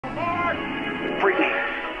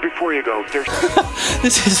Britney, before you go, there's...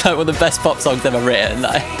 This is like one of the best pop songs ever written.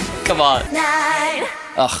 Like, come on.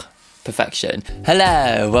 Ugh, perfection.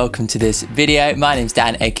 Hello, welcome to this video. My name's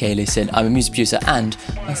Dan, aka Listen. I'm a music producer and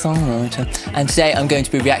a songwriter. And today I'm going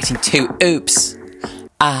to be reacting to Oops,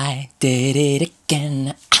 I Did It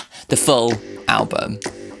Again, the full album.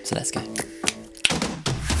 So let's go.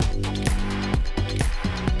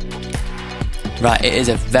 Right, it is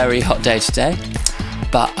a very hot day today,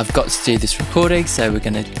 but I've got to do this recording, so we're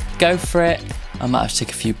gonna go for it. I might have to take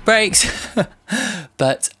a few breaks,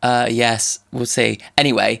 but yes, we'll see.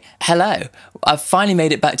 Anyway, hello. I've finally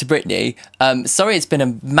made it back to Britney. Sorry it's been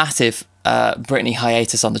a massive Britney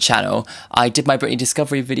hiatus on the channel. I did my Britney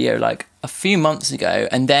Discovery video like a few months ago,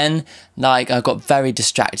 and then like I got very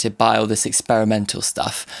distracted by all this experimental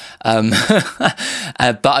stuff.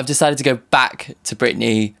 But I've decided to go back to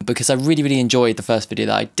Britney because I really enjoyed the first video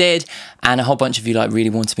that I did, and a whole bunch of you like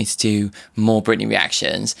really wanted me to do more Britney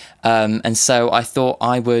reactions. And so I thought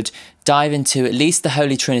I would dive into at least the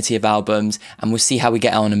holy trinity of albums, and we'll see how we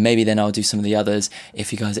get on, and maybe then I'll do some of the others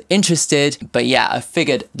if you guys are interested. But yeah, I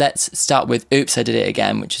figured let's start with Oops, I Did It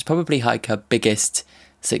Again, which is probably like her biggest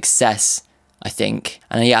success, I think.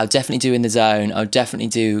 And yeah, I'll definitely do In the Zone, I'll definitely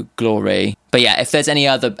do Glory. But yeah, if there's any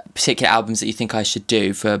other particular albums that you think I should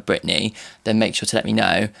do for Britney, then make sure to let me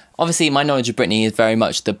know. Obviously, my knowledge of Britney is very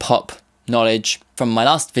much the pop knowledge. From my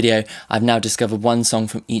last video, I've now discovered one song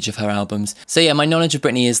from each of her albums. So yeah, my knowledge of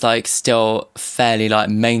Britney is like still fairly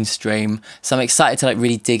like mainstream. So I'm excited to like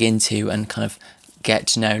really dig into and kind of get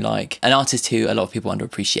to know like an artist who a lot of people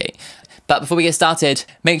underappreciate. But before we get started,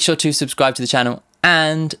 make sure to subscribe to the channel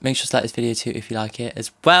and make sure to like this video too if you like it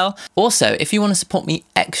as well. Also, if you want to support me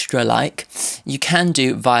extra like, you can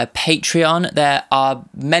do via Patreon. There are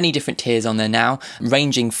many different tiers on there now,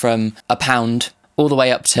 ranging from £1 all the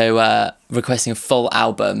way up to requesting a full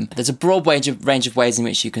album. There's a broad range of ways in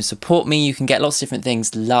which you can support me. You can get lots of different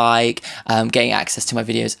things like getting access to my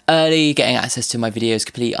videos early, getting access to my videos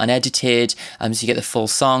completely unedited, so you get the full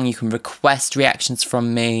song. You can request reactions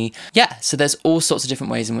from me. Yeah, so there's all sorts of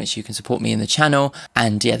different ways in which you can support me in the channel,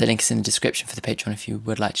 and yeah, the link is in the description for the Patreon if you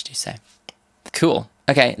would like to do so. Cool.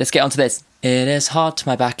 Okay, let's get on to this. It is hot,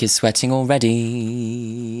 my back is sweating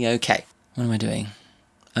already. Okay, what am I doing?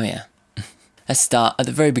 Oh yeah. Let's start at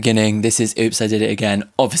the very beginning. This is Oops, I Did It Again.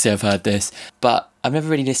 Obviously I've heard this, but I've never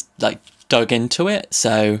really just like dug into it,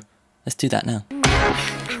 so let's do that now.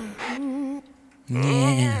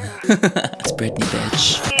 Yeah. That's Britney,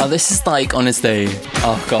 bitch. Oh, this is like, honestly,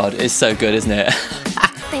 oh god, it's so good, isn't it? I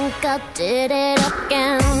think I did it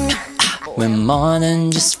again. We're more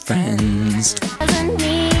than just friends.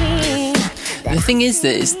 The thing is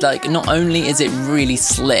that it's like, not only is it really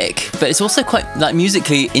slick, but it's also quite like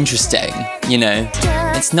musically interesting, you know?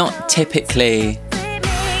 It's not typically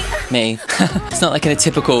me. It's not like in a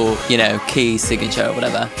typical, you know, key signature or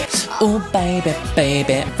whatever. Oh baby,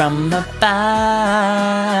 baby, from above,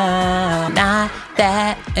 not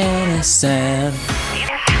that innocent.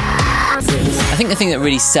 I think the thing that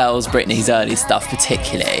really sells Britney's early stuff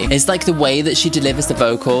particularly is like the way that she delivers the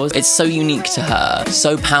vocals. It's so unique to her,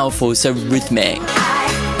 so powerful, so rhythmic.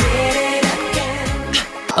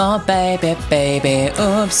 Oh baby, baby,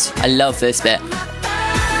 oops. I love this bit.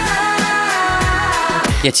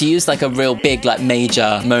 Yeah, to use like a real big like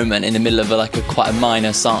major moment in the middle of a quite a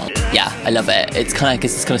minor song. Yeah, I love it. It's kind of like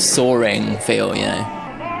this kind of soaring feel, you know.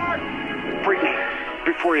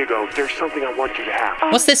 Before you go, there's something I want you to have.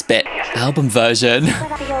 What's this bit? Album version.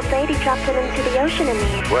 The old lady dropped it into the ocean in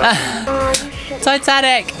me.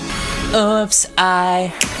 Titanic. Oops,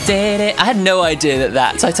 I did it. I had no idea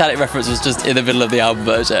that Titanic reference was just in the middle of the album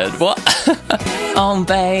version. What? Oh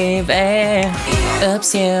baby,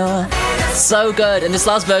 oops you. So good. And this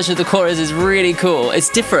last version of the chorus is really cool. It's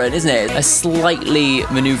different, isn't it? A slightly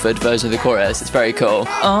maneuvered version of the chorus. It's very cool.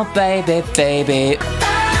 Oh baby, baby.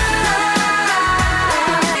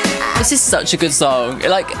 This is such a good song.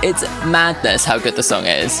 Like, it's madness how good the song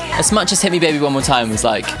is. As much as Hit Me Baby One More Time was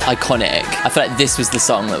like iconic, I feel like this was the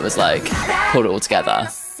song that was like pulled it all together.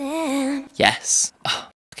 Yes. Oh,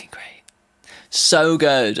 fucking great. So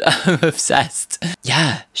good. I'm obsessed.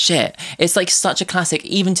 Yeah, shit. It's like such a classic,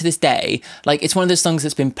 even to this day. Like, it's one of those songs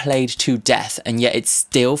that's been played to death, and yet it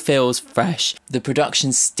still feels fresh. The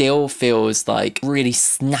production still feels like really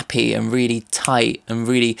snappy and really tight and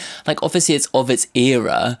really, like, obviously it's of its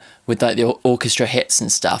era with like the orchestra hits and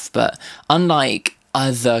stuff, but unlike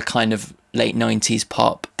other kind of late 90s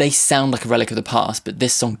pop, they sound like a relic of the past, but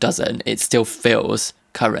this song doesn't. It still feels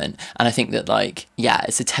current. And I think that like, yeah,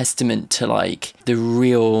 it's a testament to like the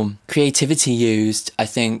real creativity used, I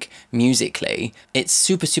think, musically. It's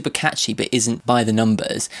super, super catchy, but isn't by the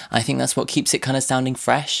numbers. I think that's what keeps it kind of sounding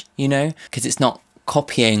fresh, you know, because it's not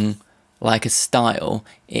copying like a style.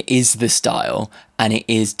 It is the style, and it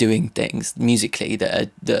is doing things musically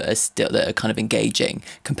that are kind of engaging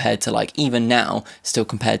compared to like, even now, still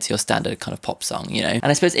compared to your standard kind of pop song, you know. And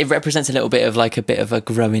I suppose it represents a little bit of like a bit of a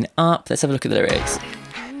growing up. Let's have a look at the lyrics.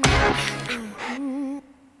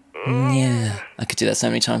 Yeah, I could do that so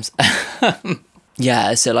many times.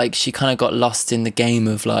 Yeah, so like she kind of got lost in the game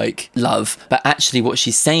of like love, but actually what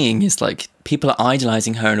she's saying is like people are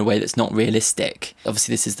idolizing her in a way that's not realistic.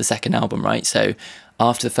 Obviously this is the second album, right? So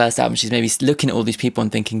after the first album, she's maybe looking at all these people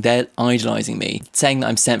and thinking they're idolizing me, saying that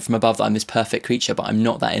I'm sent from above, that I'm this perfect creature, but I'm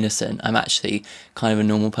not that innocent. I'm actually kind of a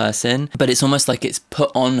normal person. But it's almost like it's put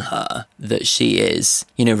on her that she is,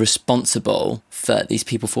 you know, responsible for these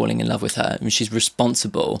people falling in love with her. I mean, she's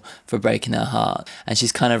responsible for breaking their heart. And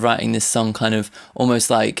she's kind of writing this song kind of almost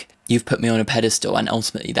like, you've put me on a pedestal and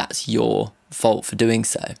ultimately that's your fault for doing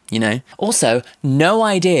so, you know. Also, no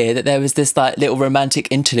idea that there was this like little romantic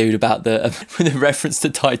interlude about with a reference to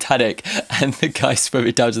Titanic and the guy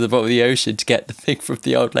swimming down to the bottom of the ocean to get the thing from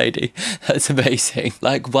the old lady. That's amazing.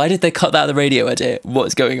 Like, why did they cut that out of the radio edit?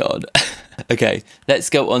 What's going on? Okay, let's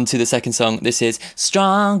go on to the second song. This is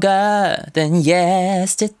Stronger Than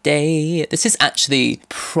Yesterday. This is actually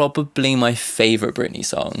probably my favourite Britney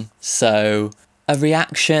song. So, a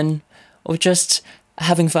reaction or just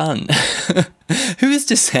having fun. Who is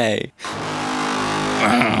to say? Yeah.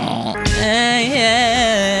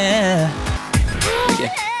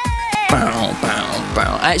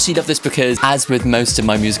 I actually love this because, as with most of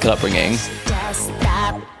my musical upbringing,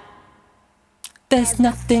 there's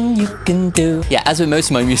nothing you can do. Yeah, as with most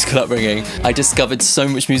of my musical upbringing, I discovered so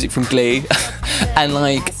much music from Glee. And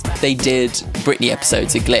like, they did Britney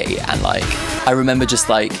episodes of Glee, and like, I remember just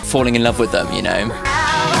like falling in love with them, you know.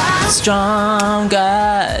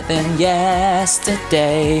 Stronger than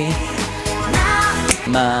yesterday.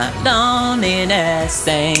 My loneliness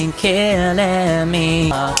ain't killing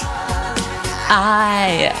me.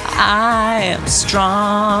 I am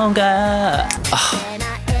stronger.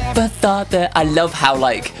 But thought that I love how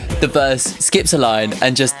like the verse skips a line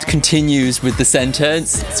and just continues with the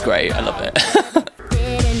sentence. It's great, I love it.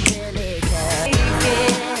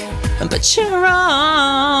 But you're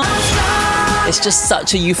wrong. It's just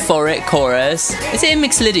such a euphoric chorus. Is it in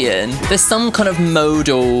Mixolydian? There's some kind of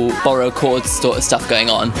modal borrow chord sort of stuff going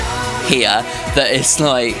on here that is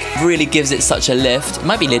like really gives it such a lift. It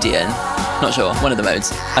might be Lydian, not sure, one of the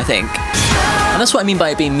modes, I think. And that's what I mean by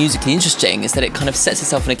it being musically interesting, is that it kind of sets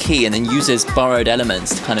itself in a key and then uses borrowed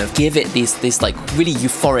elements to kind of give it these like really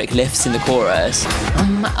euphoric lifts in the chorus.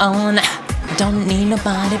 On my own, don't need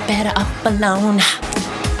nobody, better up alone.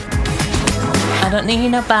 I don't need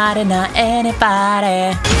nobody, not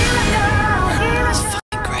anybody. It's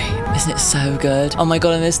fucking great. Isn't it so good? Oh my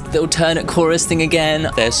god, and this alternate chorus thing again.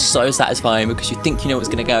 They're so satisfying because you think you know what's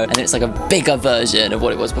gonna go and it's like a bigger version of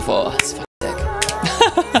what it was before. It's fucking sick.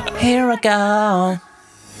 Here I go.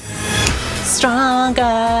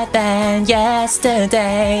 Stronger than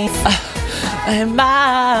yesterday. In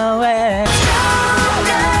my way.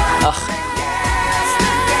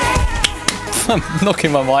 I'm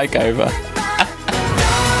knocking my mic over.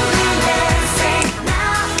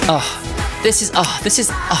 This is like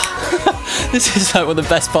one of the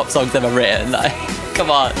best pop songs ever written. Like,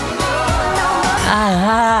 come on.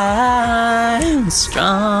 I'm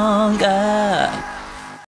stronger.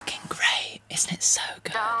 Fucking great, isn't it so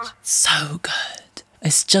good? So good.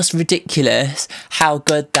 It's just ridiculous how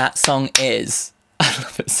good that song is. I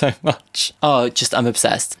love it so much. Oh, just I'm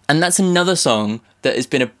obsessed. And that's another song that has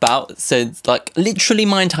been about since like literally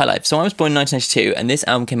my entire life. So I was born in 1992 and this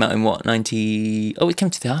album came out in what, it came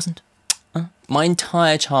in 2000? My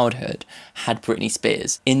entire childhood had Britney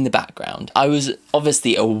Spears in the background. I was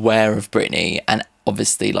obviously aware of Britney and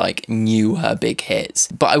obviously like knew her big hits,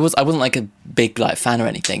 but I wasn't like a big like fan or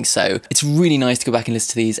anything. So it's really nice to go back and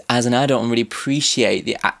listen to these as an adult and really appreciate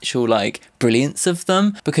the actual like brilliance of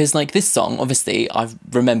them, because like this song, obviously I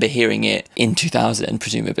remember hearing it in 2000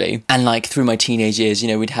 presumably, and like through my teenage years, you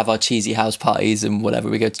know, we'd have our cheesy house parties and whatever,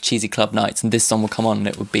 we go to cheesy club nights and this song would come on and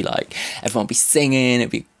it would be like everyone would be singing,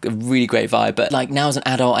 it'd be a really great vibe. But like now as an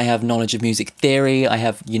adult, I have knowledge of music theory, I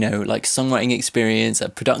have, you know, like songwriting experience, a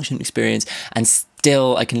production experience, and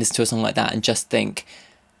still I can listen to a song like that and just think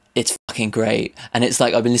it's fucking great. And it's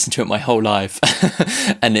like I've been listening to it my whole life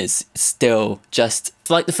and it's still just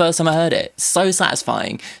like the first time I heard it. So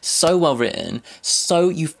satisfying, so well written,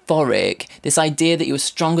 so euphoric. This idea that you're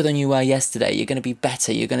stronger than you were yesterday, you're going to be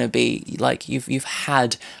better, you're going to be like, you've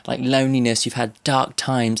had like loneliness, you've had dark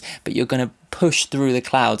times, but you're going to push through the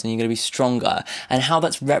clouds and you're going to be stronger. And how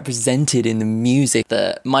that's represented in the music,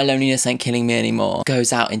 that my loneliness ain't killing me anymore,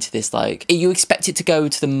 goes out into this, like, you expect it to go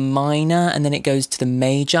to the minor and then it goes to the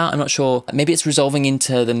major. I'm not sure, maybe it's resolving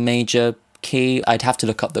into the major key. I'd have to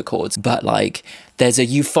look up the chords, but like there's a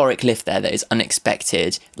euphoric lift there that is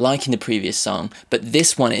unexpected, like in the previous song, but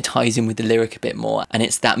this one it ties in with the lyric a bit more, and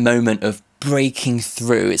it's that moment of breaking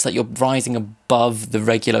through. It's like you're rising above the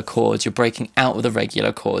regular chords, you're breaking out of the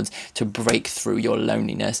regular chords to break through your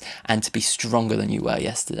loneliness and to be stronger than you were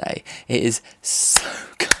yesterday. It is so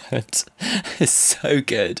good. It's so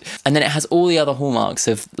good. And then it has all the other hallmarks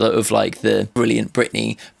of like the brilliant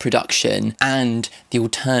Britney production and the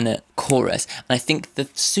alternate chorus. And I think the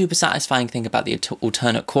super satisfying thing about the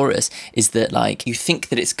alternate chorus is that like you think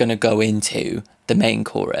that it's going to go into the main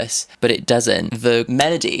chorus, but it doesn't. The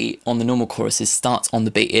melody on the normal choruses starts on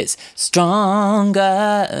the beat. It's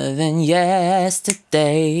stronger than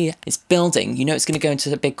yesterday. It's building. You know it's going to go into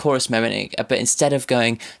the big chorus moment, but instead of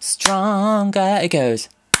going stronger, it goes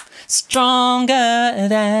stronger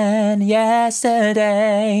than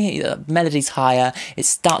yesterday. The melody's higher, it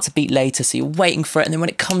starts a beat later, so you're waiting for it, and then when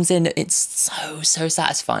it comes in, it's so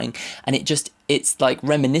satisfying, and it's like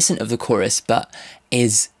reminiscent of the chorus, but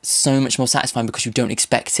is so much more satisfying because you don't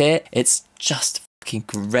expect it. It's just fucking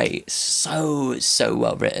great. So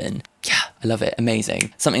well written. Yeah, I love it.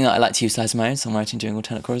 Amazing. Something that I like to utilise in my own songwriting, doing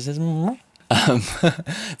alternate choruses.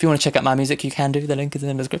 If you want to check out my music, you can do. The link is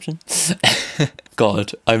in the description.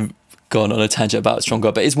 God, I've gone on a tangent about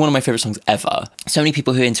Stronger, but it's one of my favourite songs ever. So many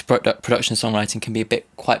people who are into production songwriting can be a bit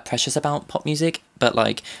quite precious about pop music, but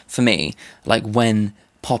like for me, like when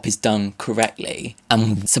pop is done correctly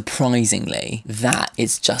and surprisingly, that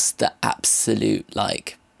is just the absolute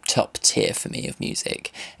like top tier for me of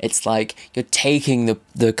music. It's like you're taking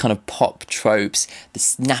the kind of pop tropes, the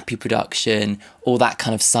snappy production, all that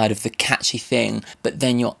kind of side of the catchy thing, but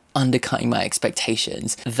then you're undercutting my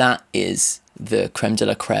expectations. That is the creme de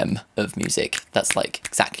la creme of music. That's like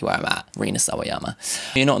exactly where I'm at. Rina Sawayama.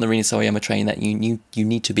 If you're not on the Rina Sawayama train, that you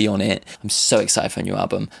need to be on it. I'm so excited for a new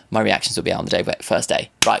album. My reactions will be out on the first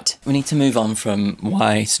day. Right, we need to move on from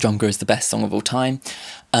why Stronger is the best song of all time.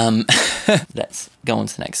 Let's go on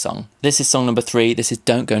to the next song. This is song number 3. This is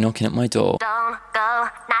Don't Go Knocking at My Door. Don't go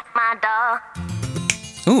knock my door.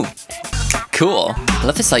 Ooh, cool. I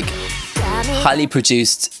love this like highly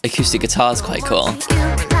produced acoustic guitar. Is quite cool.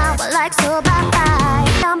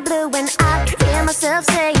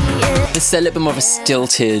 This is a little bit more of a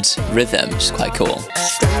stilted rhythm, which is quite cool.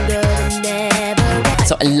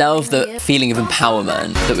 So I love the feeling of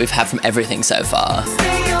empowerment that we've had from everything so far.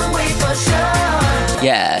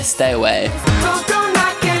 Yeah, stay away.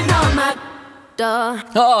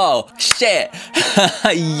 Oh, shit.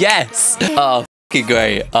 Yes. Oh, fucking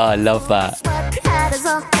great. Oh, I love that.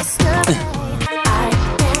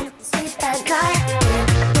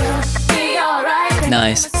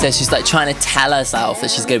 Nice. So she's like trying to tell herself that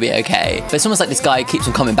she's gonna be okay, but it's almost like this guy keeps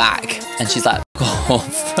on coming back, and she's like, oh.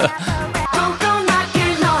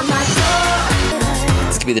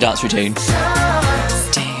 This could be the dance routine.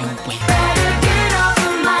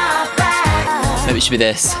 Maybe it should be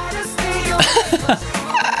this.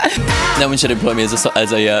 No one should employ me as a I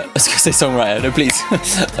was gonna say songwriter. No, please.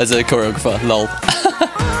 As a choreographer. Lol.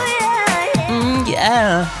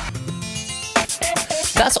 Yeah.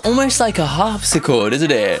 That's almost like a harpsichord,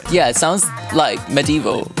 isn't it? Yeah, it sounds like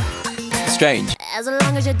medieval. Strange. As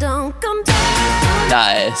long as you don't come down.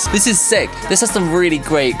 Nice. This is sick. This has some really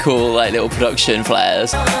great, cool, like little production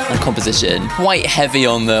flares and composition. Quite heavy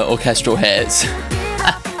on the orchestral hits,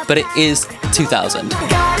 but it is 2000.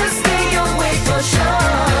 Gotta stay awake for sure.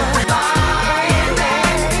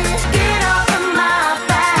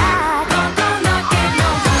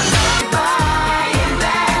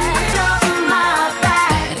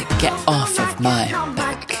 Get off of my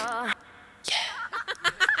back. Yeah.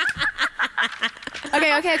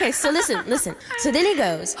 Okay, so listen. So then he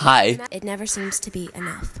goes, Hi. it never seems to be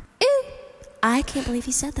enough. Ew. I can't believe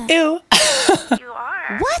he said that. Ew. You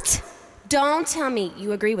are. What? Don't tell me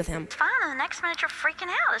you agree with him. Fine, and the next minute you're freaking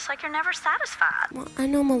out. It's like you're never satisfied. Well, I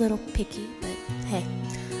know I'm a little picky, but hey,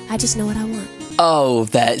 I just know what I want. Oh,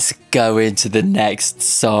 let's go into the next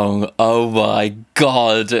song. Oh my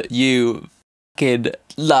god. You fucking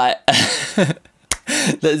like...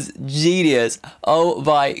 That's genius. Oh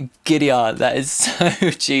my Gideon. That is so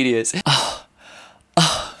genius. Oh.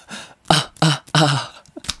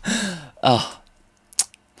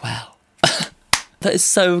 Wow. That is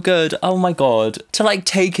so good. Oh my God. To like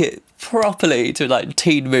take it properly to like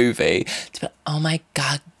teen movie. To be like, oh my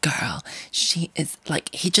God, girl. She is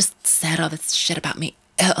like, he just said all this shit about me.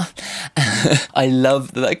 I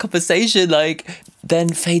love that conversation, like, then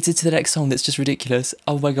fades into the next song that's just ridiculous.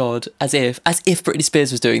 Oh my God, as if Britney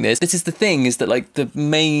Spears was doing this. This is the thing, is that like the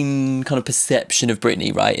main kind of perception of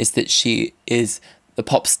Britney, right, is that she is the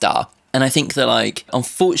pop star. And I think that like,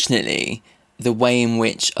 unfortunately, the way in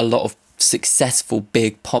which a lot of successful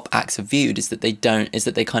big pop acts are viewed is that they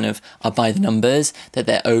kind of are by the numbers, that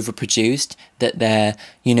they're overproduced, that they're,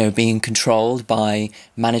 you know, being controlled by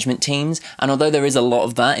management teams. And although there is a lot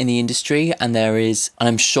of that in the industry, and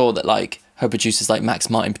I'm sure that like her producers, like Max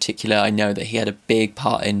Martin in particular, I know that he had a big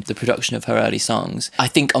part in the production of her early songs. I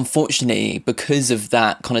think, unfortunately, because of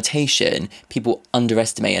that connotation, people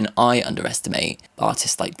underestimate, and I underestimate,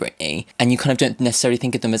 artists like Britney. And you kind of don't necessarily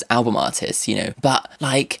think of them as album artists, you know. But,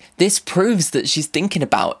 like, this proves that she's thinking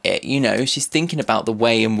about it, you know. She's thinking about the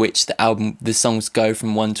way in which the songs go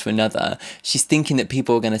from one to another. She's thinking that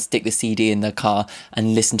people are going to stick the CD in their car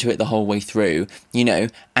and listen to it the whole way through, you know.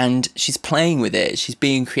 And she's playing with it. She's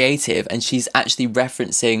being creative, and she's actually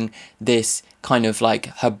referencing this kind of like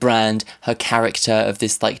her brand, her character of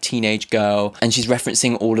this like teenage girl, and she's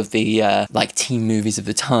referencing all of the like teen movies of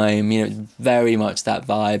the time, you know, very much that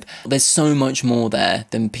vibe. There's so much more there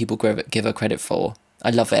than people give her credit for. I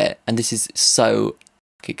love it, and this is so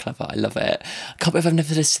clever. I love it. I can't believe I've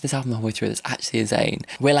never listened to this album the whole way through. That's actually insane.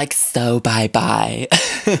 We're like so bye.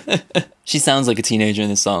 She sounds like a teenager in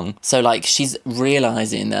the song. So like she's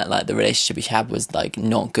realizing that like the relationship she had was like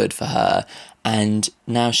not good for her, and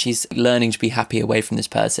now she's learning to be happy away from this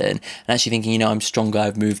person, and actually thinking, you know, I'm stronger,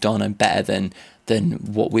 I've moved on, I'm better than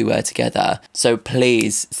what we were together. So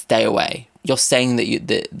please stay away. You're saying that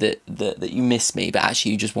you miss me, but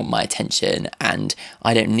actually you just want my attention, and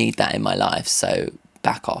I don't need that in my life. So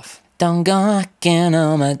back off. Don't go knocking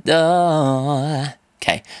on my door.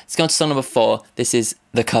 Okay, let's go on to song number 4. This is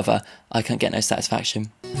the cover. I Can't Get No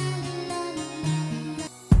Satisfaction.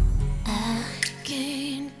 I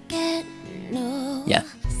can't get no Yeah.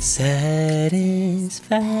 Satisfaction.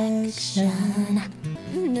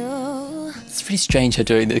 no. It's really strange her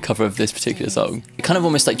doing the cover of this particular song. It kind of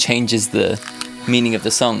almost like changes the meaning of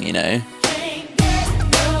the song, you know?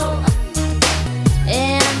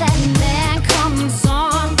 And that man comes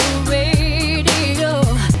on the radio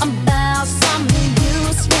about some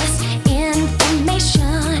useless information.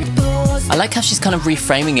 I like how she's kind of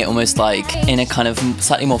reframing it almost like in a kind of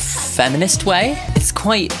slightly more feminist way. It's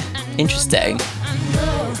quite interesting.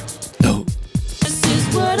 No. This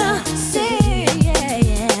is what I'm saying.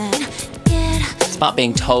 It's about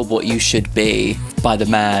being told what you should be by the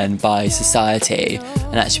man, by society,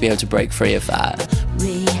 and actually be able to break free of that.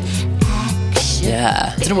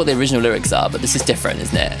 Yeah. I don't know what the original lyrics are, but this is different,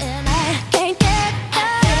 isn't it?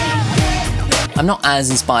 I'm not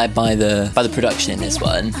as inspired by the production in this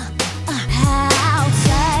one.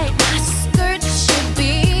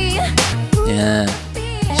 Yeah.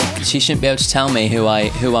 She shouldn't be able to tell me who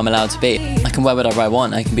I'm allowed to be. I can wear whatever I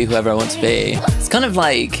want. I can be whoever I want to be. It's kind of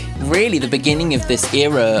like really the beginning of this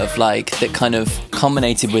era of like that kind of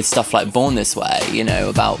culminated with stuff like Born This Way, you know,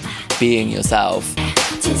 about being yourself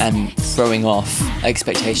and throwing off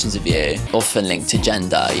expectations of you, often linked to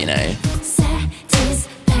gender, you know.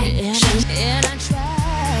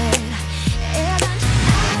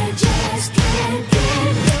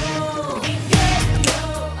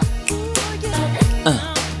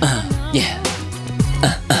 Yeah.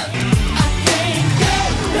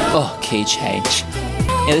 Oh, key change.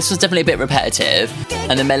 Yeah, this was definitely a bit repetitive,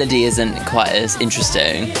 and the melody isn't quite as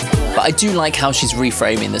interesting. But I do like how she's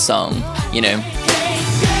reframing the song, you know.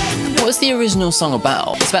 What's the original song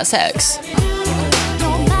about? It's about sex.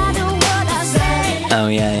 Oh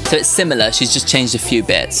yeah. So it's similar, she's just changed a few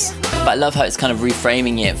bits. But I love how it's kind of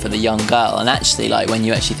reframing it for the young girl, and actually like when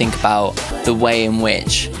you actually think about the way in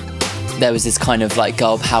which there was this kind of like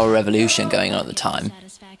girl power revolution going on at the time.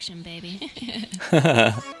 Satisfaction, baby.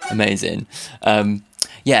 Amazing.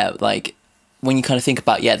 Yeah, like when you kind of think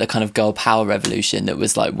about, yeah, the kind of girl power revolution that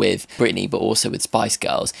was like with Britney, but also with Spice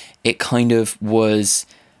Girls, it kind of was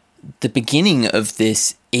the beginning of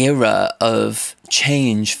this era of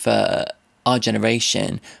change for our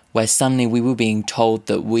generation, where suddenly we were being told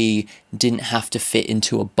that we didn't have to fit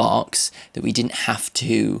into a box, that we didn't have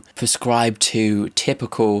to prescribe to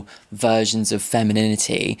typical versions of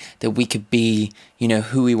femininity, that we could be, you know,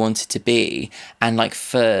 who we wanted to be. And like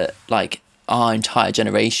for like our entire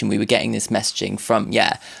generation, we were getting this messaging from,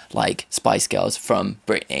 yeah, like Spice Girls, from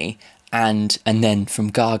Britney, and then from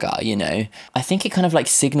Gaga, you know. I think it kind of like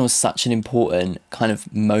signals such an important kind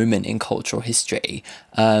of moment in cultural history,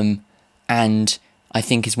 and I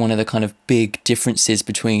think is one of the kind of big differences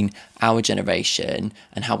between our generation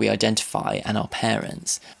and how we identify and our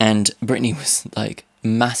parents. And Britney was like a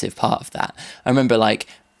massive part of that. I remember like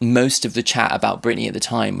most of the chat about Britney at the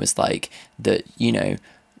time was like that, you know,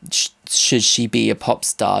 should she be a pop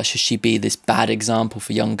star? Should she be this bad example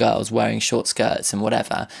for young girls wearing short skirts and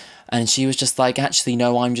whatever? And she was just like, actually,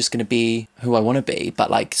 no, I'm just going to be who I want to be. But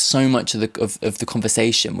like so much of the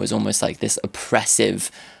conversation was almost like this oppressive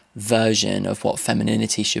version of what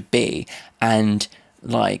femininity should be, and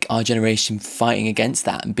like our generation fighting against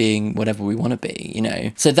that and being whatever we want to be, you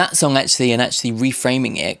know. So that song actually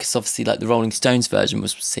reframing it, because obviously like the Rolling Stones version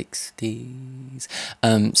was 60s,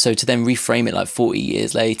 so to then reframe it like 40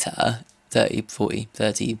 years later,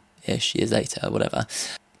 30-ish years later, whatever,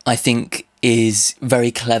 I think is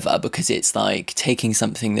very clever, because it's like taking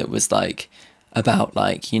something that was like about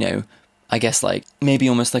like, you know, I guess like maybe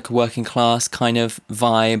almost like a working class kind of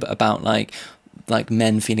vibe about like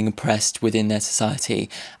men feeling oppressed within their society,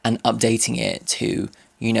 and updating it to,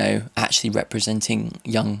 you know, actually representing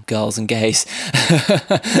young girls and gays.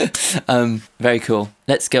 Very cool.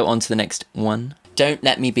 Let's go on to the next one. Don't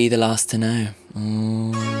Let Me Be the Last to Know.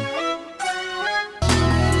 Ooh,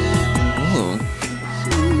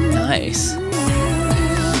 nice.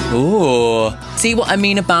 Ooh, see what I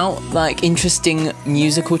mean about like interesting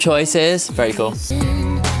musical choices? Very cool. Nice.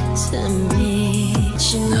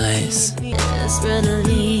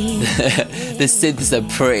 The synths are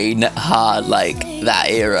pretty hard, like that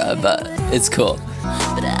era, but it's cool.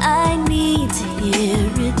 But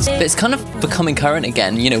it's kind of becoming current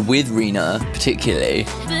again, you know, with Rena particularly.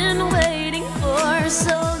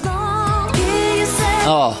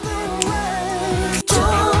 Oh.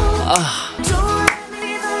 Oh.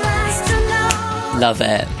 Love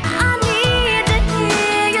it.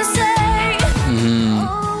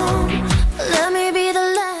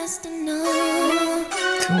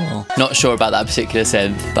 Cool. Not sure about that particular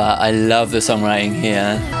synth, but I love the songwriting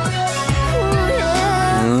here.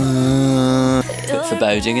 Bit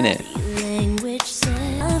foreboding, isn't it?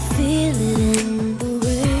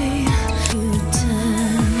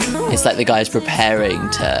 It's like the guy's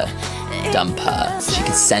preparing to dump her. She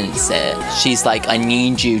can sense it. She's like, I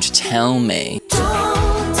need you to tell me,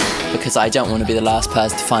 because I don't want to be the last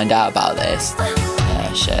person to find out about this.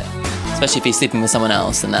 Yeah, shit. Especially if he's sleeping with someone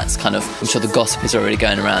else, and that's kind of, I'm sure the gossip is already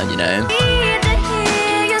going around, you know.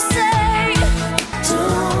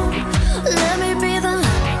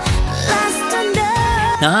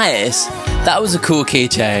 Nice. That was a cool key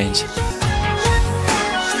change.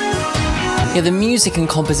 Yeah, the music and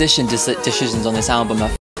composition decisions on this album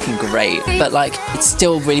are fucking great, but like, it's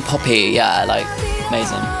still really poppy. Yeah, like,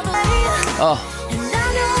 amazing. Oh.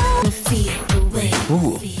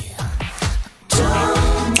 Ooh.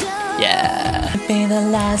 Yeah. Be the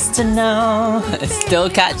last to know. It's still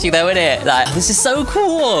catchy though, isn't it? Like, this is so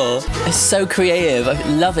cool. It's so creative. I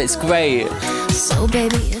love it. It's great. So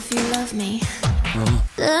baby, if you love me,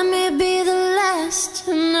 let me be the last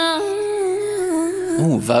to know.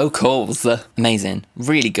 Ooh, vocals. Amazing.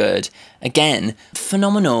 Really good. Again,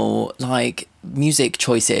 phenomenal, like, music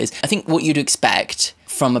choices. I think what you'd expect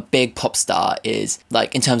from a big pop star is,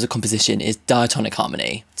 like, in terms of composition, is diatonic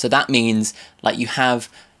harmony. So that means, like, you have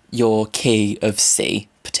your key of C,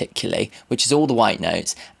 particularly, which is all the white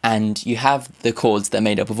notes, and you have the chords that are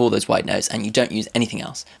made up of all those white notes, and you don't use anything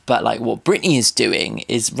else. But like what Britney is doing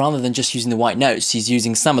is, rather than just using the white notes, she's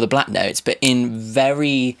using some of the black notes, but in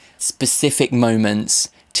very specific moments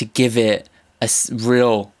to give it a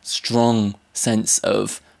real strong sense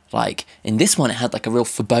of, like, in this one it had like a real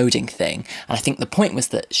foreboding thing. And I think the point was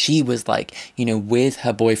that she was like, you know, with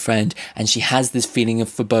her boyfriend, and she has this feeling of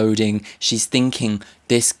foreboding. She's thinking,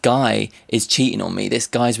 this guy is cheating on me, this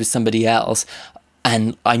guy's with somebody else,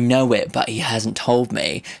 and I know it, but he hasn't told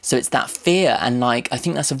me. So it's that fear, and like, I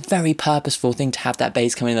think that's a very purposeful thing to have that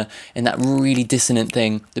bass come in that really dissonant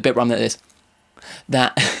thing, the bit where I'm like this,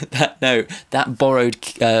 that note, that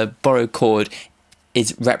borrowed chord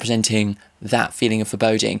is representing that feeling of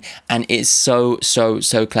foreboding, and it's so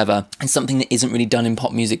clever, and something that isn't really done in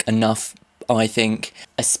pop music enough, I think,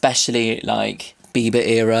 especially like Bieber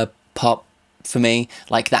era pop. For me,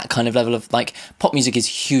 like that kind of level of, like, pop music is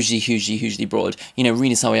hugely broad. You know,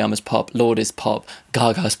 Rina Sawayama's pop, Lorde is pop,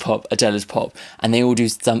 Gaga's pop, Adele's pop, and they all do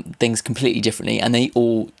some things completely differently, and they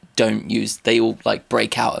all like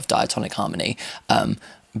break out of diatonic harmony.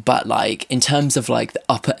 But like, in terms of like the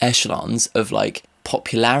upper echelons of like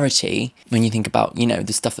popularity, when you think about, you know,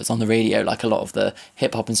 the stuff that's on the radio, like a lot of the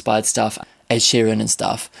hip hop inspired stuff, Ed Sheeran and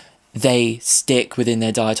stuff, they stick within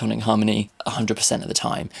their diatonic harmony 100% of the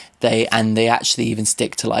time. They actually even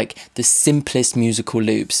stick to like the simplest musical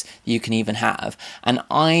loops you can even have. And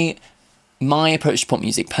my approach to pop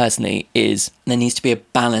music personally is there needs to be a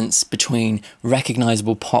balance between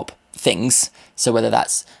recognizable pop things. So whether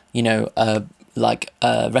that's, you know, like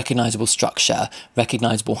a recognizable structure,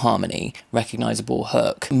 recognizable harmony, recognizable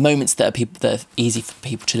hook, moments that are easy for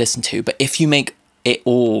people to listen to. But if you make it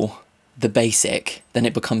all the basic, then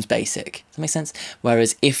it becomes basic. Does that make sense?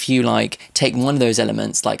 Whereas if you like take one of those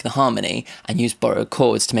elements, like the harmony, and use borrowed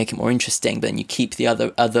chords to make it more interesting, but then you keep the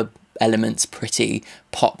other elements pretty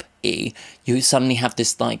pop-y, you suddenly have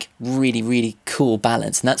this like really, really cool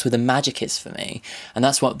balance. And that's where the magic is for me. And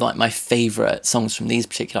that's what like my favourite songs from these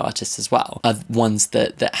particular artists as well are ones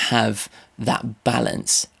that have that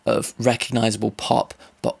balance of recognisable pop,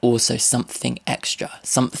 but also something extra,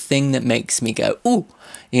 something that makes me go, ooh,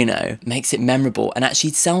 you know, makes it memorable and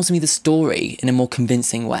actually tells me the story in a more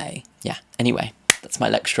convincing way. Yeah, anyway. That's my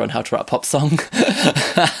lecture on how to write a pop song.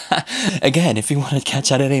 Again, if you want to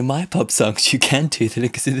catch out any of my pop songs, you can do. The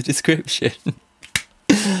link is in the description.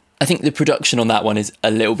 I think the production on that one is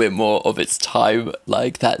a little bit more of its time,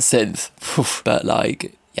 like that synth. But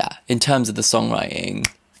like, yeah, in terms of the songwriting,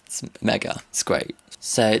 it's mega, it's great.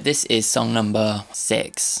 So this is song number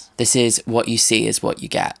 6. This is What You See Is What You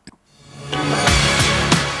Get.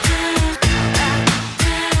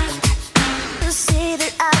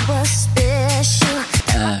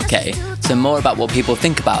 Okay, so more about what people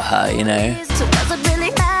think about her, you know.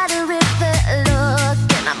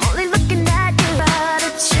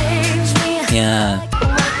 Yeah.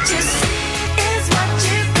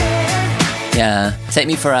 Yeah, take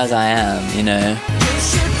me for as I am, you know.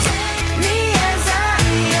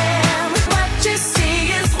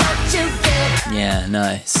 Yeah,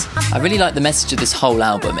 nice. I really like the message of this whole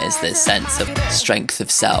album is this sense of strength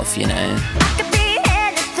of self, you know.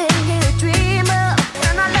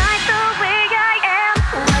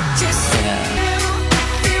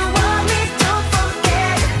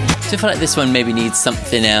 So I feel like this one maybe needs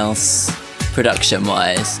something else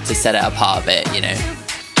production-wise to set it apart a bit, you know.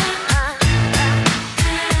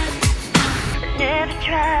 Never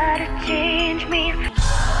try to change me.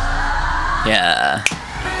 Yeah.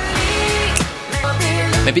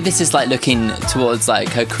 Maybe this is like looking towards like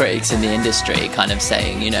her critics in the industry, kind of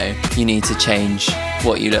saying, you know, you need to change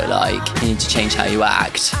what you look like, you need to change how you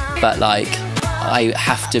act, but like, I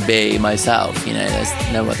have to be myself, you know, there's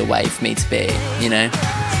no other way for me to be, you know.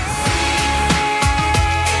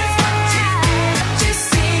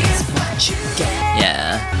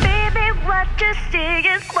 Yeah. Baby, what you see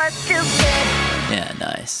is what you get. Yeah,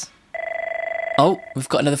 nice. Oh, we've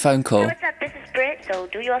got another phone call. What's up? This is Brit, so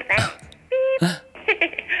do your thing. Beep.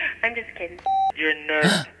 I'm just kidding. You're a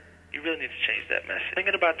nerd. You really need to change that message.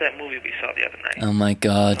 Thinking about that movie we saw the other night. Oh my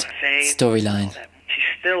god. Storyline. She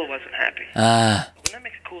still wasn't happy. Wouldn't that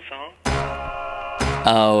make a cool song?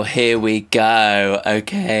 Oh, here we go.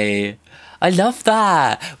 Okay. I love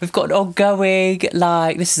that. We've got an ongoing,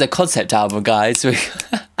 like, this is a concept album, guys.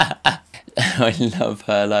 I love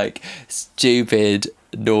her, like, stupid,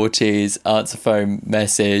 naughties, answer phone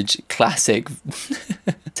message, classic.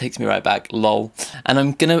 Takes me right back, lol. And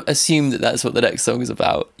I'm gonna assume that that's what the next song is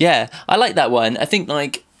about. Yeah, I like that one. I think,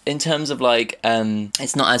 like, in terms of, like,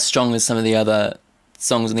 it's not as strong as some of the other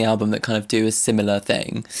songs on the album that kind of do a similar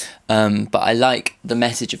thing, but I like the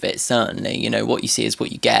message of it, certainly. You know, what you see is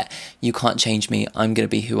what you get. You can't change me. I'm gonna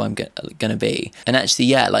be who I'm gonna be. And actually,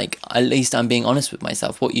 yeah, like, at least I'm being honest with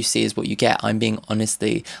myself. What you see is what you get. I'm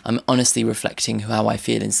honestly reflecting how I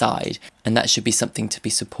feel inside, and that should be something to be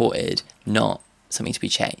supported, not something to be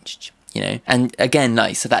changed, you know. And again,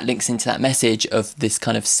 like, so that links into that message of this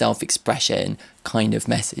kind of self-expression kind of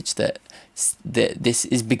message that this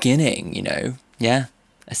is beginning, you know. Yeah,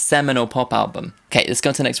 a seminal pop album. Okay, let's go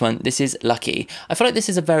on to the next one. This is Lucky. I feel like this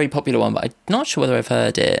is a very popular one, but I'm not sure whether I've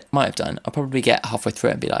heard it. Might have done. I'll probably get halfway through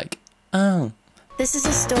it and be like, oh. This is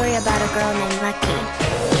a story about a girl named Lucky.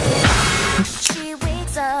 She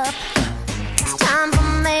wakes up, it's time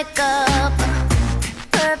for makeup,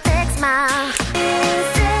 perfect smile.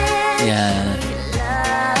 Yeah.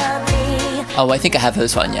 Oh, I think I have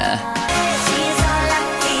this one, yeah.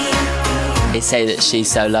 They say that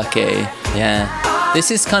she's so lucky. Yeah.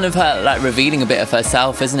 This is kind of her, like, revealing a bit of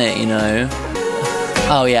herself, isn't it, you know?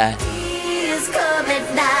 Oh, yeah.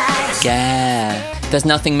 Yeah. There's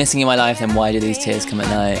nothing missing in my life, then why do these tears come at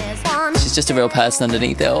night? She's just a real person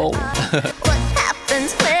underneath it all. What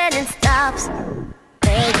happens when it stops?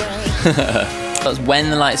 That's when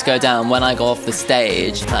the lights go down, when I go off the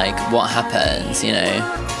stage, like, what happens, you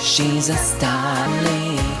know? She's a star.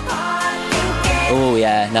 Oh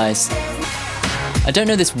yeah, nice. I don't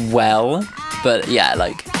know this well, but yeah,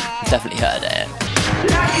 like, definitely heard it.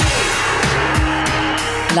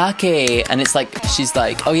 Lucky, and it's like, she's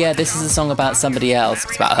like, oh yeah, this is a song about somebody else.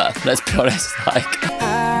 It's about her, let's be honest, like.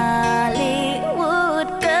 Hollywood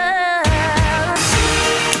girl.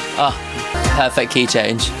 Oh, perfect key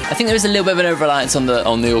change. I think there is a little bit of an over-reliance on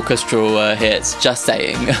the orchestral hits, just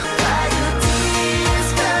saying.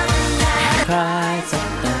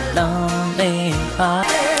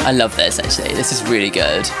 I love this actually. This is really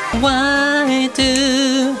good. Why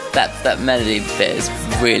do that melody bit is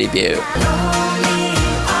really beautiful.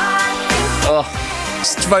 Oh,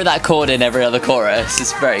 just throw that chord in every other chorus.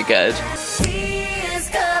 It's very good.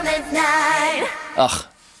 Oh,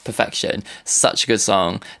 perfection. Such a good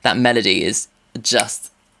song. That melody is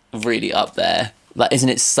just really up there. Like, isn't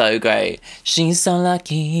it so great? She's so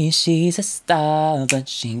lucky, she's a star, but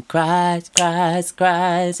she cries, cries,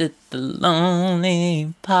 cries at the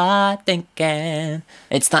lonely part again.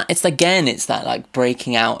 It's that like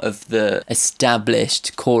breaking out of the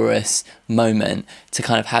established chorus moment to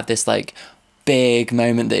kind of have this like big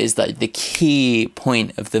moment that is like the key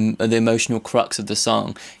point of the emotional crux of the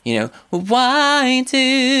song. You know, why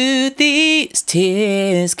do these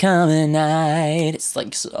tears come at night? It's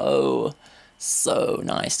like so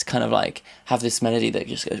nice to kind of like have this melody that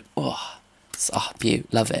just goes, oh, beaut,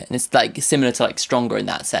 love it. And it's like similar to like Stronger in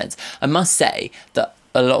that sense. I must say that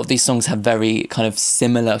a lot of these songs have very kind of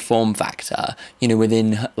similar form factor, you know,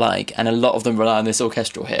 within like, and a lot of them rely on this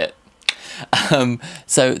orchestral hit.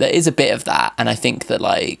 So there is a bit of that, and I think that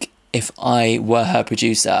like if I were her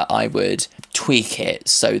producer, I would tweak it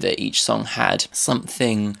so that each song had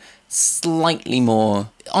something slightly more.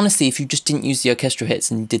 Honestly, if you just didn't use the orchestral hits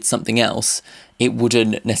and did something else, it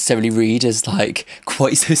wouldn't necessarily read as like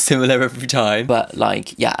quite so similar every time. But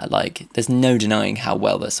like, yeah, like there's no denying how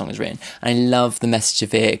well that song is written. And I love the message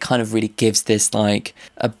of it. It kind of really gives this like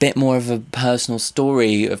a bit more of a personal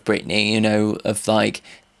story of Britney, you know, of like,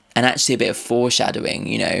 and actually a bit of foreshadowing,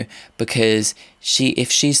 you know, because if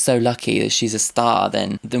she's so lucky that she's a star,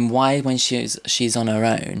 then why when she's on her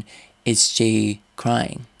own is she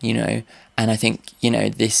crying, you know? And I think, you know,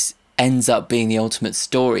 this ends up being the ultimate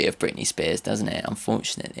story of Britney Spears, doesn't it?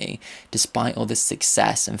 Unfortunately, despite all this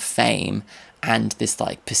success and fame and this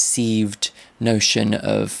like perceived notion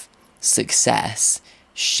of success,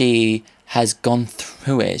 she has gone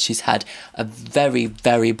through it. She's had a very,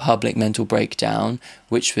 very public mental breakdown,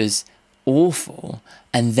 which was awful.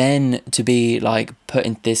 And then to be like put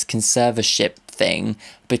in this conservatorship thing,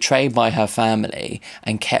 betrayed by her family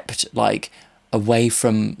and kept like away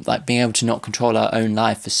from like being able to not control her own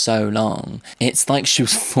life for so long. It's like she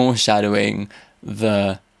was foreshadowing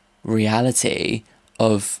the reality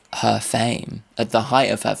of her fame. At the height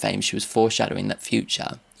of her fame, she was foreshadowing that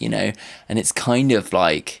future, you know? And it's kind of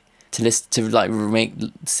like to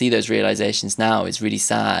see those realizations now is really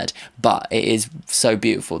sad, but it is so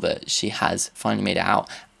beautiful that she has finally made it out.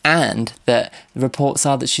 And that the reports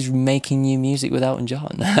are that she's making new music with Elton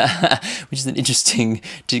John, which is an interesting,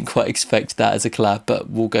 didn't quite expect that as a collab, but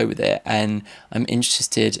we'll go with it. And I'm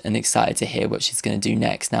interested and excited to hear what she's going to do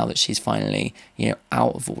next now that she's finally, you know,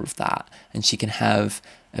 out of all of that. And she can have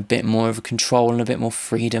a bit more of a control and a bit more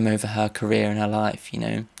freedom over her career and her life, you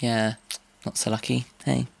know. Yeah, not so lucky.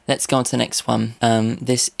 Hey, let's go on to the next one.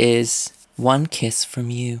 This is One Kiss From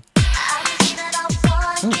You.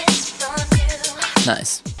 Ooh.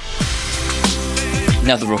 Nice.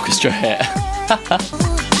 Another orchestra hit.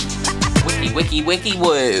 Wiki, wiki, wiki,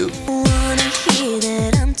 woo.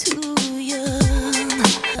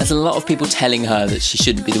 There's a lot of people telling her that she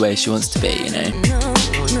shouldn't be the way she wants to be, you know.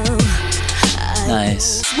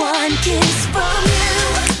 Nice.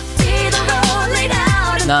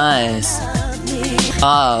 Nice.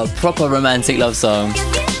 Ah, proper romantic love song.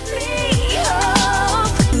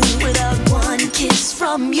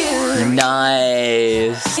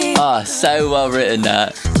 Nice. Oh, so well written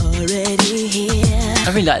that. I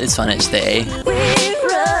really like this one actually.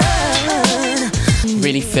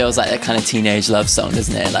 Really feels like that kind of teenage love song,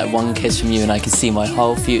 doesn't it? Like one kiss from you and I can see my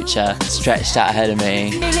whole future stretched out ahead of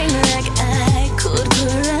me.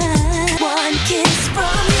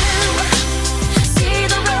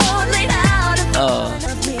 Oh,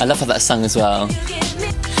 I love how that's sung as well.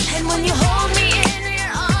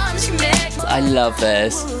 I love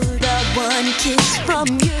this.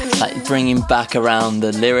 Like bringing back around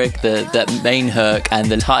the lyric, the main hook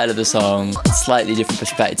and the title of the song. Slightly different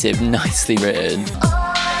perspective, nicely written.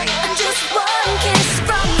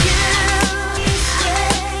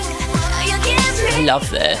 I love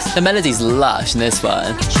this. The melody's lush in this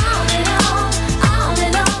one.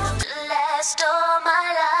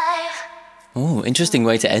 Oh, interesting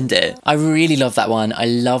way to end it. I really love that one. I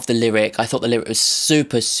love the lyric. I thought the lyric was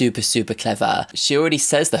super, super, super clever. She already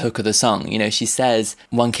says the hook of the song. You know, she says,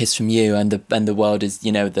 "One kiss from you and the world is,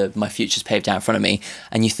 you know, my future's paved out in front of me."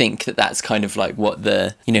 And you think that that's kind of like what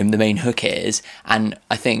the, you know, the main hook is. And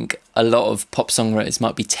I think a lot of pop songwriters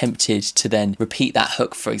might be tempted to then repeat that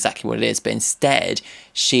hook for exactly what it is. But instead,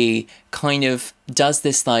 she kind of does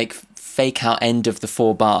this like fake out end of the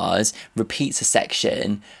 4 bars, repeats a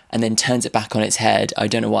section, and then turns it back on its head. I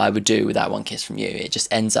don't know what I would do without "One Kiss from You." It just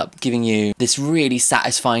ends up giving you this really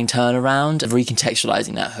satisfying turnaround of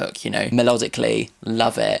recontextualizing that hook, you know. Melodically,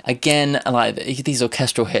 love it. Again, I like these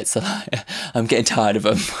orchestral hits. I'm getting tired of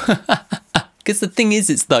them. Because the thing is,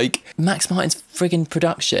 it's like Max Martin's friggin'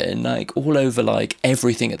 production, like all over like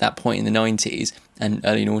everything at that point in the 90s and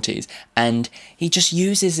early noughties. And he just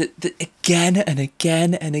uses it again and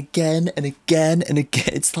again and again and again and again.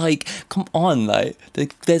 It's like, come on, like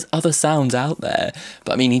there's other sounds out there.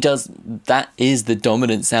 But I mean, that is the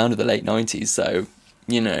dominant sound of the late 90s. So,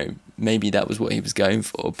 you know, maybe that was what he was going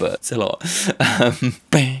for, but it's a lot.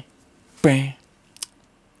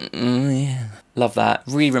 Yeah. Love that.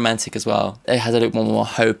 Really romantic as well. It has a little more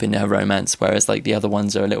hope in her romance, whereas like the other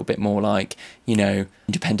ones are a little bit more like, you know,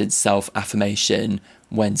 independent self-affirmation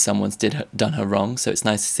when someone's done her wrong. So it's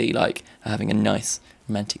nice to see like her having a nice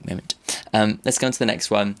romantic moment. Let's go on to the next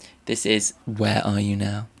one. This is "Where Are You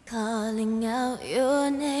Now?" Calling out your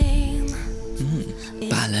name.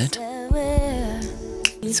 Ballad.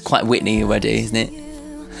 It's quite Whitney already, isn't it?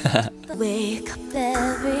 Wake up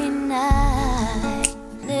every night.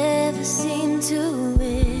 Never seem to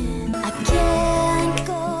win. I can't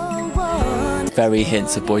go on. Very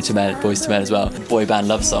hints of Boys to Men as well. Boy band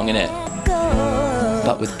love song, innit?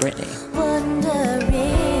 But with Britney.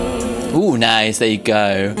 Ooh, nice. There you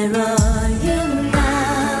go. Where are you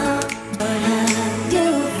now? What have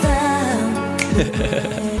you found?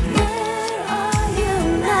 Where are you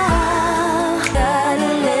now?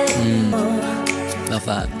 Gotta live more. Love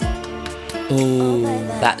that. Oh,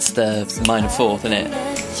 that's the minor 4th, isn't it?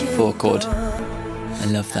 4 chord. I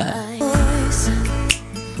love that.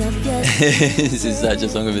 This is such a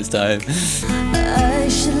song of its time.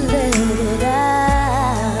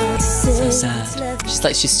 So sad. Just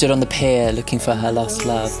like she stood on the pier looking for her lost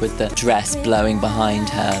love with the dress blowing behind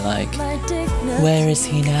her, like, where is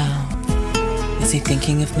he now? Is he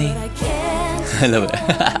thinking of me? I love it.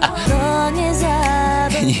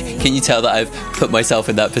 Can you tell that I've put myself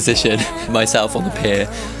in that position? Myself on the pier,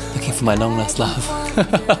 looking for my long lost love.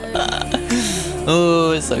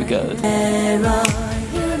 Oh, it's so good.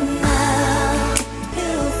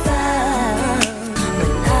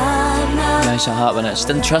 Knows her heart when she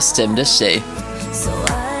doesn't trust him, does she?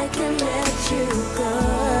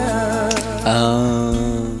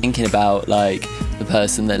 Thinking about like the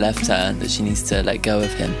person that left her, that she needs to let go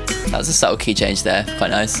of him. That was a subtle key change there,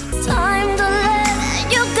 quite nice. Time to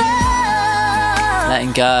let you go.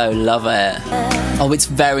 Letting go, love it. Oh, it's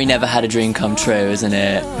very Never Had a Dream Come True, isn't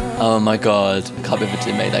it? Oh my god, I can't believe I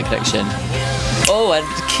didn't make that connection. Oh, and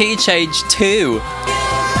key change too.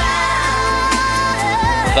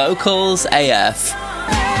 Vocals AF.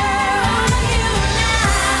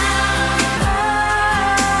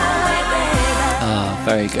 Oh,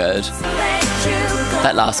 very good.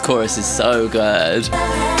 That last chorus is so good.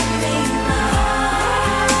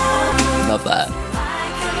 Love that.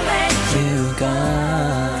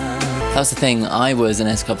 That was the thing, I was an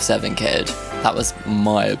S Club 7 kid. That was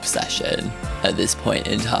my obsession at this point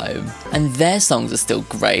in time. And their songs are still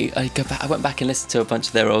great. I went back and listened to a bunch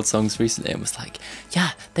of their old songs recently and was like,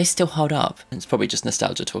 yeah, they still hold up. It's probably just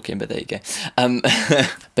nostalgia talking, but there you go.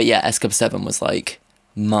 But yeah, S Club 7 was like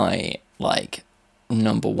my like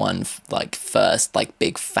number one like first like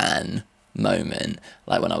big fan moment.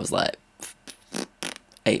 Like when I was like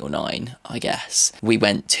 8 or 9, I guess. We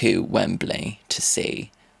went to Wembley to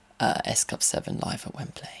see S Club 7 live at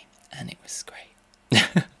Wembley, and it was great.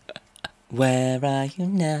 Where are you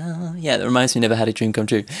now? Yeah, that reminds me, Never Had a Dream Come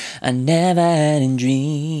True. I never had a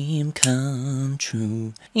dream come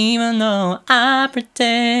true, even though I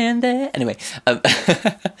pretended. Anyway,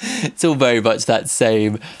 it's all very much that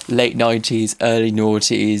same late 90s, early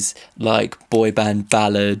noughties, like boy band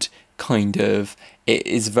ballad kind of. It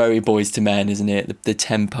is very Boys to Men, isn't it? The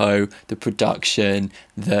tempo, the production,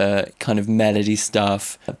 the kind of melody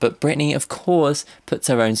stuff. But Britney, of course, puts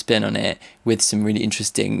her own spin on it with some really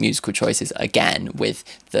interesting musical choices. Again, with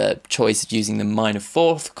the choice of using the minor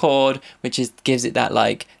 4th chord, which gives it that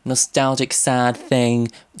like nostalgic, sad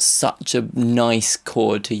thing. Such a nice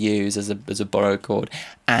chord to use as a borrowed chord.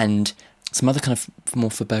 And some other kind of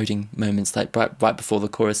more foreboding moments, like right before the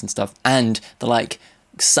chorus and stuff. And the like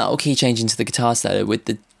subtle key change into the guitar solo with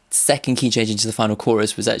the second key change into the final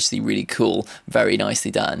chorus was actually really cool. Very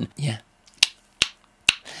nicely done. Yeah.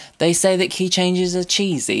 They say that key changes are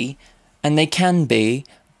cheesy, and they can be,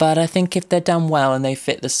 but I think if they're done well and they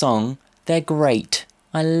fit the song, they're great.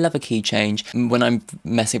 I love a key change. When I'm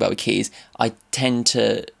messing about with keys, I tend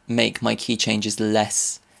to make my key changes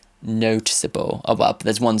less noticeable. Oh, well,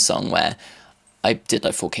 there's one song where I did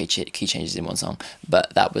like 4 key changes in one song,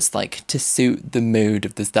 but that was like to suit the mood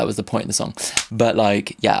of this. That was the point of the song. But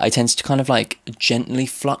like, yeah, I tend to kind of like gently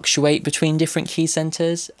fluctuate between different key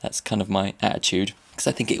centers. That's kind of my attitude, because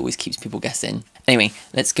I think it always keeps people guessing. Anyway,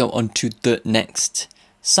 let's go on to the next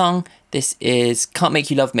song. This is Can't Make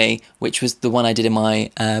You Love Me, which was the one I did in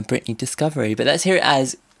my Britney Discovery. But let's hear it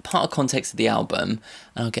as part of context of the album,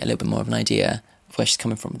 and I'll get a little bit more of an idea of where she's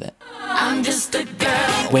coming from with it. I'm just a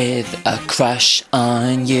girl With a crush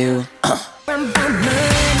on you.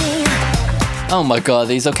 Oh my god,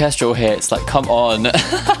 these orchestral hits, like, come on.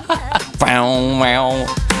 Wow, wow.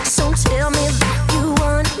 So tell me that you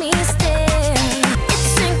want me still.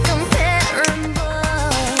 It's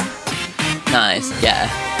incomparable. Nice, yeah.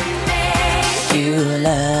 You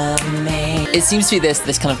love me. It seems to be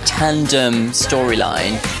this kind of tandem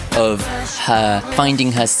storyline of her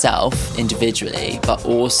finding herself individually, but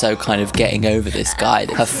also kind of getting over this guy,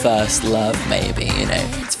 her first love maybe, you know.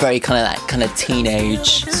 It's very kind of that kind of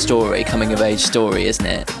teenage story, coming of age story, isn't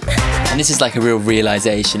it? And this is like a real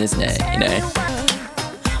realization, isn't it, you know?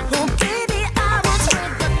 Oh, baby, I won't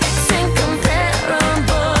take the it's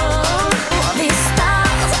incomparable. These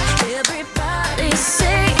styles, everybody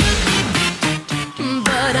say,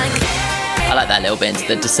 but I can't. I like that little bit into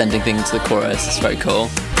the descending thing into the chorus. It's very cool.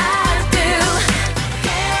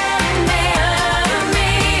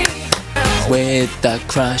 With a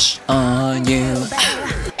crush on you.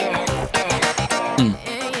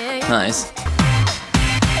 Nice.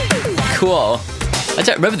 Cool. I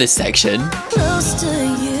don't remember this section. Close to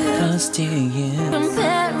you, Close to you.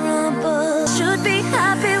 comparable. Should be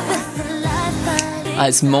happy with the life I live.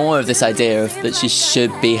 It's more of this idea of that she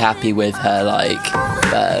should be happy with her, like,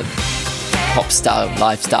 pop star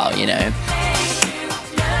lifestyle, you know.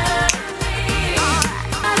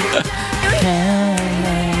 Can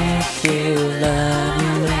make you love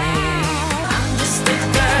me.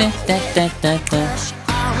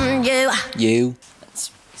 You.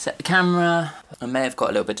 Let's set the camera. I may have got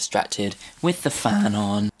a little bit distracted with the fan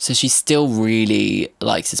on. So she still really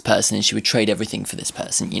likes this person and she would trade everything for this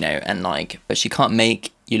person, you know, and like, but she can't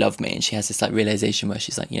make you love me. And she has this like realization where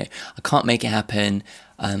she's like, you know, I can't make it happen.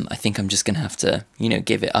 I think I'm just gonna have to, you know,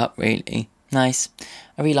 give it up, really. Nice.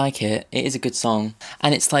 I really like it. It is a good song.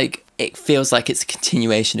 And it's like, it feels like it's a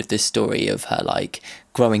continuation of this story of her like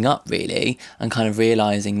growing up, really, and kind of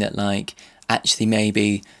realizing that like, actually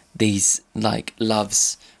maybe these like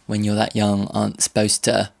loves when you're that young aren't supposed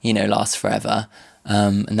to, you know, last forever.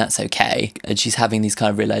 And that's okay. And she's having these kind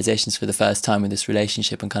of realizations for the first time with this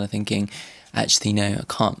relationship and kind of thinking, actually, no, I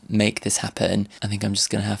can't make this happen. I think I'm just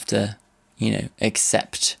going to have to, you know,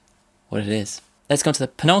 accept what it is. Let's go on to the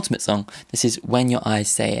penultimate song. This is When Your Eyes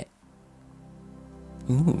Say It.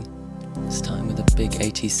 Ooh, this time with a big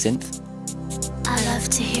 80s synth. I love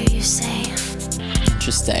to hear you say,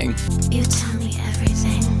 Interesting. you tell me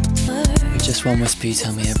everything. With just one whisper, you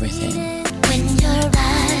tell me everything. When your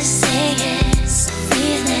eyes say yes,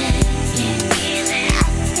 feel it. I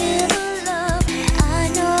feel the love. I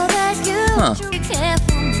know that you care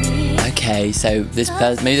for me. Okay, so this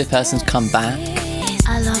maybe this person's come back.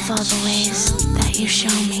 I love all the ways that you show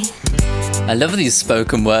me. I love these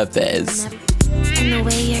spoken word bits. And the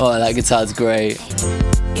way Oh, that guitar's great.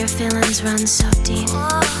 your feelings run so deep.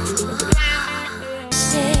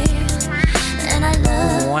 And I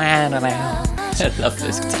love I love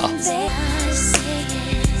those guitars.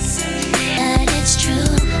 that it's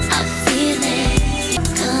true. I feel it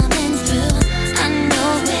coming through. I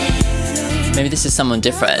know it. Maybe this is someone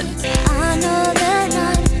different. I know that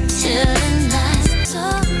not till the night's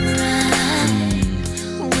alright.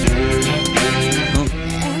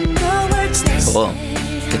 And the words they Cool.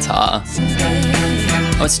 Guitar.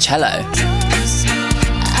 Oh, it's a cello. I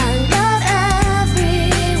love every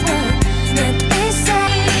word that they say.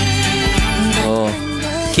 Oh,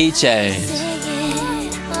 key change.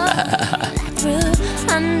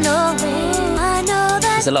 I know that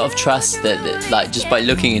There's a lot of trust that like, just by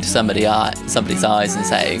looking into somebody's eyes and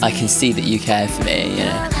saying, I can see that you care for me, you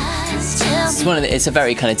know. It's it's a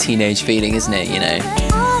very kind of teenage feeling, isn't it, you know?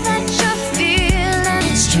 all that you're feeling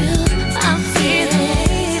is true. I feel it.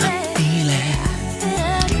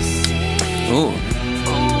 Ooh,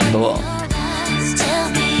 cool. Tell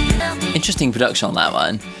me. Interesting production on that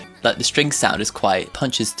one. like the string sound is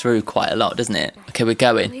punches through quite a lot, doesn't it? Okay, we're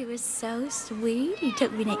going. He was so sweet. He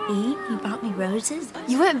took me to eat. He brought me roses.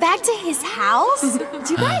 You went back to his house? Did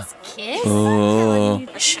you guys kiss? Oh,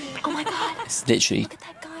 Shh. Oh my god. it's literally Look at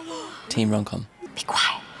that guy. teen rom-com. Be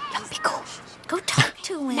quiet. No, be cool. Go talk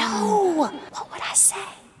to him. No. What would I say?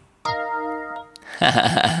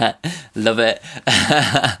 Love it.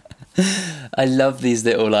 I love these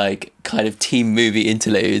little like kind of teen movie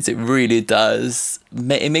interludes. It really does.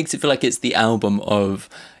 It makes it feel like it's the album of,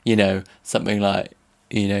 you know, something like,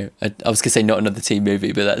 you know, I was gonna say not another teen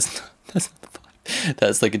movie, but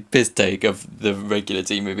that's like a piss take of the regular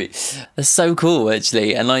teen movie. That's so cool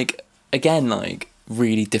actually, and like again like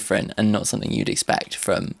really different and not something you'd expect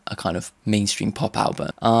from a kind of mainstream pop album.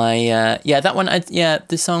 That one,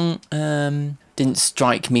 the song didn't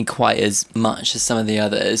strike me quite as much as some of the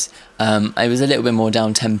others. It was a little bit more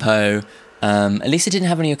down tempo. At least it didn't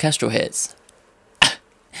have any orchestral hits.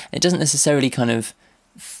 It doesn't necessarily kind of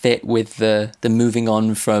fit with the moving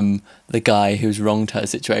on from the guy who's wronged her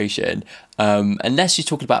situation, unless she's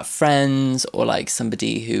talking about friends or like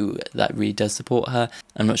somebody who that really does support her.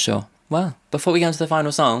 I'm not sure. Well, before we go into the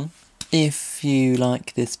final song, if you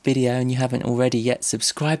like this video and you haven't already yet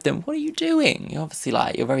subscribed, then what are you doing? You're obviously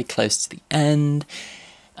you're very close to the end.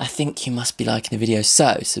 I think you must be liking the video,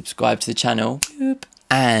 so subscribe to the channel. Boop.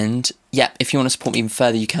 And yeah, if you want to support me even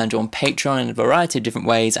further, you can do on Patreon in a variety of different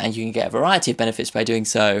ways, and you can get a variety of benefits by doing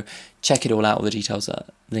so. Check it all out, all the details are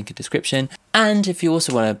linked in the description. And if you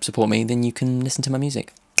also want to support me, then you can listen to my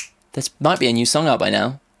music. There might be a new song out by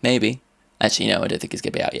now, maybe. Actually, no, I don't think it's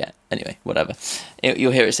going to be out yet. Anyway, whatever.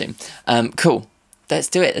 You'll hear it soon. Cool. Let's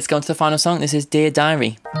do it. Let's go on to the final song. This is Dear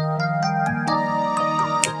Diary.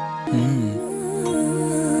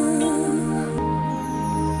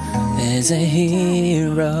 There's a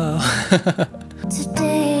hero.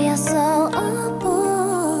 Today I saw a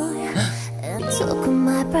boy and took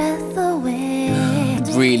my breath away.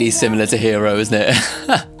 Really similar to Hero, isn't it?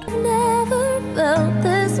 Never felt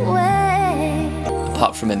this way.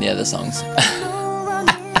 Apart from in the other songs.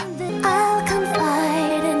 I'll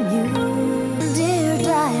confide in you, dear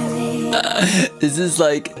diary. This is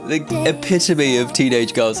like the epitome of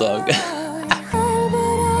teenage girl song.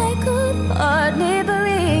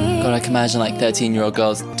 God, I can imagine like 13-year-old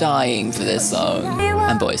girls dying for this song.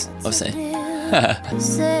 And boys, obviously.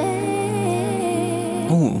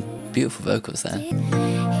 Ooh, beautiful vocals there.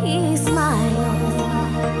 He smiled.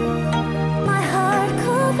 My heart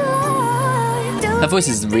could lie. Her voice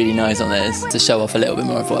is really nice on this, to show off a little bit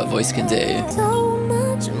more of what her voice can do. So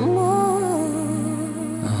much more.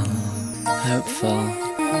 Hopeful.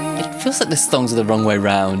 It feels like the songs are the wrong way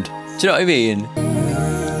round. Do you know what I mean?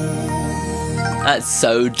 That's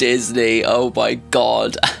so Disney. Oh my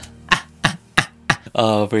god.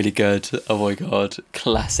 Oh, really good. Oh my god.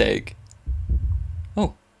 Classic.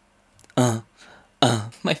 Oh.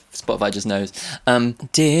 My Spotify just knows.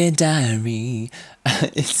 Dear Diary.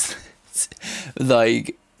 It's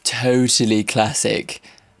like totally classic,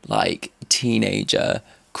 like teenager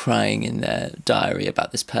crying in their diary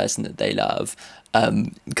about this person that they love,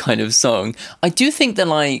 kind of song. I do think that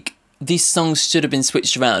like these songs should have been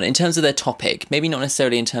switched around in terms of their topic, maybe not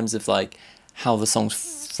necessarily in terms of like how the songs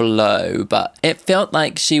flow, but it felt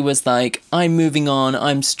like she was like, I'm moving on,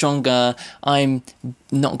 I'm stronger, I'm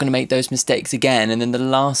not going to make those mistakes again. And then the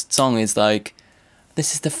last song is like,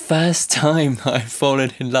 this is the first time I've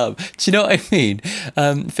fallen in love. Do you know what I mean?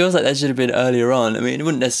 It feels like that should have been earlier on. I mean, it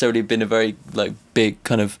wouldn't necessarily have been a very like big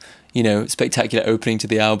kind of, you know, spectacular opening to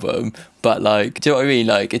the album, but like, do you know what I mean?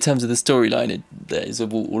 Like in terms of the storyline, it is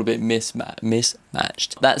all a bit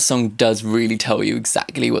mismatched. That song does really tell you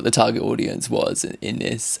exactly what the target audience was in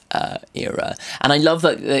this era, and I love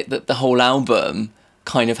that the whole album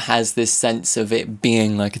kind of has this sense of it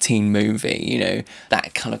being like a teen movie, you know,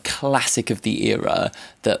 that kind of classic of the era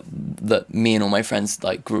that me and all my friends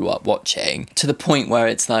like grew up watching, to the point where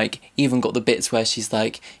it's like even got the bits where she's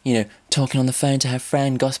like, you know, talking on the phone to her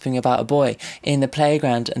friend, gossiping about a boy in the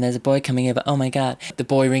playground, and there's a boy coming over, oh my god, the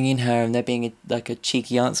boy ringing her and there being like a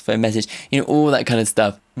cheeky answer phone message, you know, all that kind of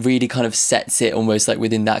stuff really kind of sets it almost like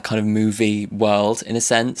within that kind of movie world in a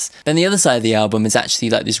sense. Then the other side of the album is actually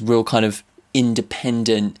like this real kind of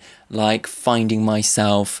independent, like finding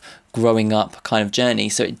myself, growing up kind of journey.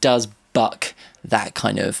 So it does buck that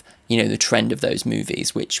kind of, you know, the trend of those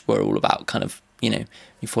movies, which were all about kind of, you know,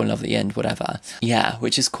 you fall in love at the end, whatever. Yeah,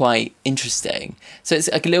 which is quite interesting. So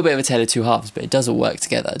it's like a little bit of a tale of two halves, but it does all work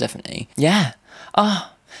together, definitely. Yeah.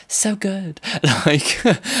 Oh, so good. Like,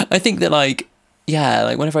 I think that like, yeah,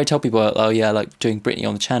 like whenever I tell people, oh yeah, like doing Britney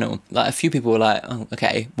on the channel, like a few people were like, oh,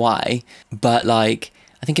 okay, why? But like,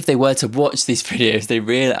 I think if they were to watch these videos, they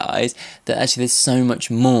realise that actually there's so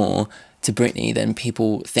much more to Britney than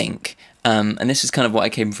people think. And this is kind of what I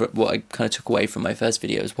kind of took away from my first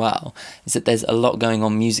video as well, is that there's a lot going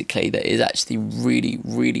on musically that is actually really,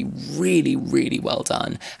 really, really, really well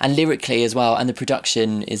done, and lyrically as well. And the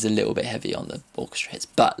production is a little bit heavy on the orchestra hits,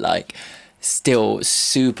 but like still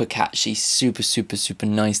super catchy, super, super, super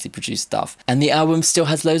nicely produced stuff. And the album still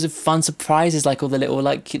has loads of fun surprises, like all the little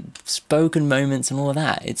like spoken moments and all of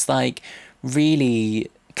that. It's like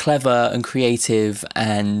really clever and creative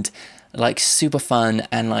and like super fun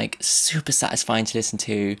and like super satisfying to listen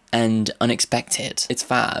to and unexpected. It's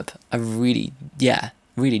fab. I really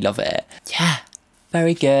love it. Yeah,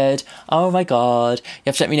 very good. Oh my god, you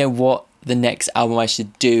have to let me know what the next album I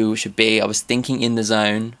should be. I was thinking In the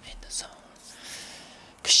Zone,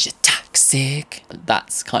 'cause you're toxic.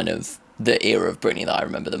 That's kind of the era of Britney that I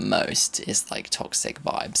remember the most, is like toxic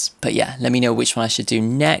vibes. But yeah, let me know which one I should do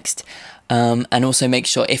next. And also make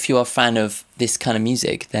sure, if you're a fan of this kind of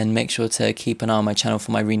music, then make sure to keep an eye on my channel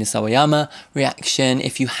for my Rina Sawayama reaction.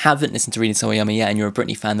 If you haven't listened to Rina Sawayama yet and you're a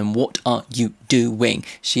Britney fan, then what are you doing?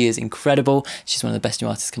 She is incredible. She's one of the best new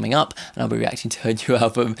artists coming up, and I'll be reacting to her new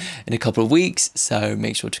album in a couple of weeks, so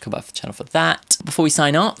make sure to come back to the channel for that. Before we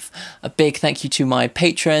sign off, a big thank you to my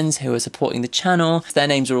patrons who are supporting the channel. Their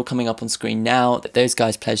names are all coming up on screen now. Those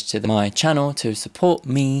guys pledged to my channel to support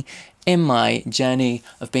me in my journey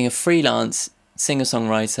of being a freelance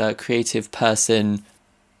singer-songwriter, creative person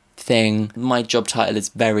thing. My job title is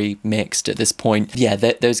very mixed at this point. Yeah,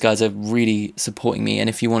 those guys are really supporting me, and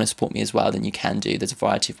if you want to support me as well, then you can do. There's a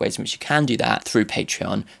variety of ways in which you can do that through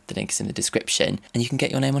Patreon. The link is in the description, and you can get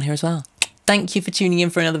your name on here as well. Thank you for tuning in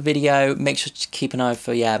for another video. Make sure to keep an eye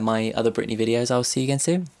for my other Britney videos. I'll see you again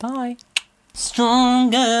soon. Bye.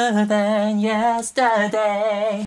 Stronger than yesterday.